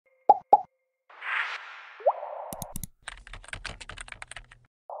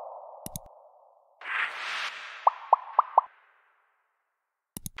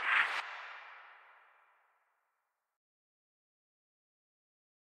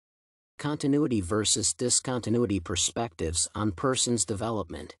Continuity versus discontinuity perspectives on person's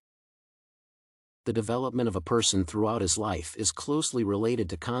development. The development of a person throughout his life is closely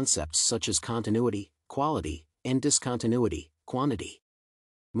related to concepts such as continuity, quality, and discontinuity, quantity.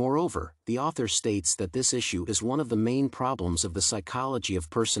 Moreover, the author states that this issue is one of the main problems of the psychology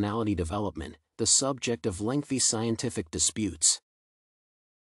of personality development, the subject of lengthy scientific disputes.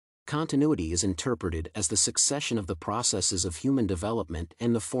 Continuity is interpreted as the succession of the processes of human development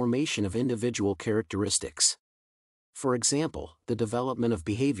and the formation of individual characteristics. For example, the development of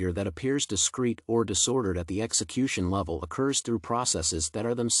behavior that appears discrete or disordered at the execution level occurs through processes that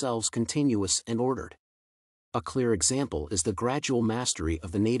are themselves continuous and ordered. A clear example is the gradual mastery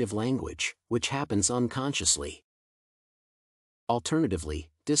of the native language, which happens unconsciously. Alternatively,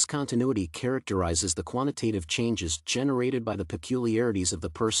 discontinuity characterizes the quantitative changes generated by the peculiarities of the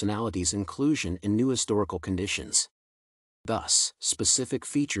personality's inclusion in new historical conditions. Thus, specific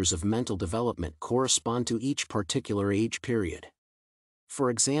features of mental development correspond to each particular age period. For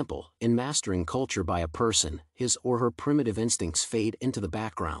example, in mastering culture by a person, his or her primitive instincts fade into the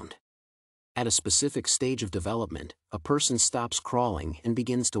background. At a specific stage of development, a person stops crawling and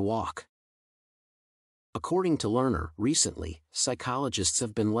begins to walk. According to Lerner, recently, psychologists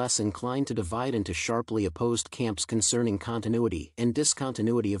have been less inclined to divide into sharply opposed camps concerning continuity and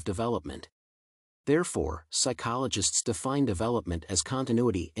discontinuity of development. Therefore, psychologists define development as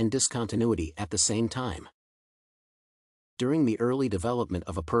continuity and discontinuity at the same time. During the early development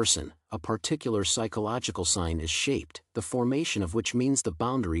of a person, a particular psychological sign is shaped, the formation of which means the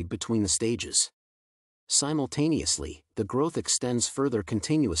boundary between the stages. Simultaneously, the growth extends further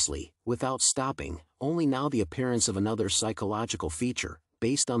continuously, without stopping, only now the appearance of another psychological feature,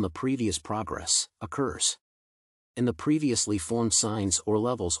 based on the previous progress, occurs. And the previously formed signs or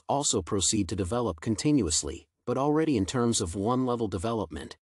levels also proceed to develop continuously, but already in terms of one-level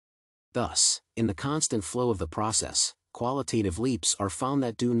development. Thus, in the constant flow of the process, qualitative leaps are found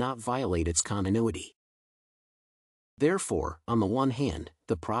that do not violate its continuity. Therefore, on the one hand,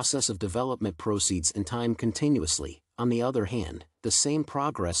 the process of development proceeds in time continuously, on the other hand, the same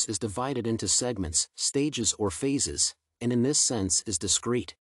progress is divided into segments, stages or phases, and in this sense is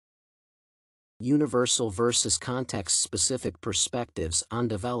discrete. Universal versus context-specific perspectives on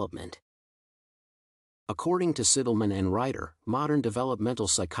development. According to Sigelman and Ryder, modern developmental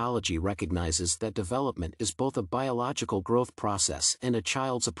psychology recognizes that development is both a biological growth process and a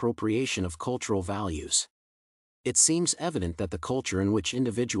child's appropriation of cultural values. It seems evident that the culture in which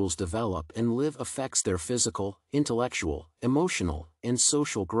individuals develop and live affects their physical, intellectual, emotional, and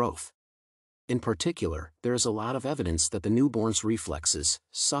social growth. In particular, there is a lot of evidence that the newborn's reflexes,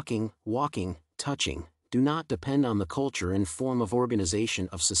 sucking, walking, touching, do not depend on the culture and form of organization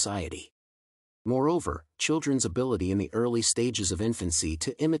of society. Moreover, children's ability in the early stages of infancy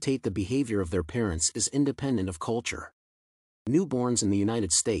to imitate the behavior of their parents is independent of culture. Newborns in the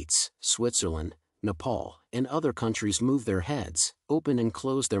United States, Switzerland, Nepal, and other countries move their heads, open and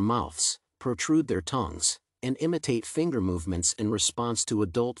close their mouths, protrude their tongues, and imitate finger movements in response to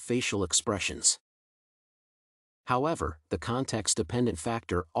adult facial expressions. However, the context-dependent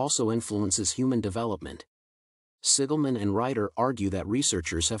factor also influences human development. Sigelman and Ryder argue that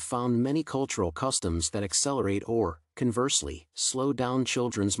researchers have found many cultural customs that accelerate or, conversely, slow down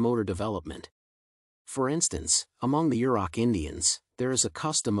children's motor development. For instance, among the Yurok Indians, there is a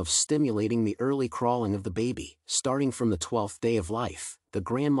custom of stimulating the early crawling of the baby. Starting from the 12th day of life, the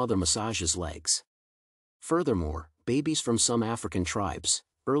grandmother massages legs. Furthermore, babies from some African tribes,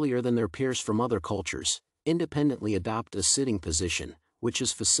 earlier than their peers from other cultures, independently adopt a sitting position, which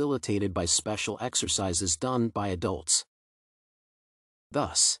is facilitated by special exercises done by adults.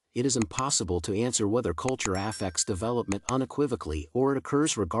 Thus, it is impossible to answer whether culture affects development unequivocally or it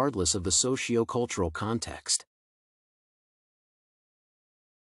occurs regardless of the socio-cultural context.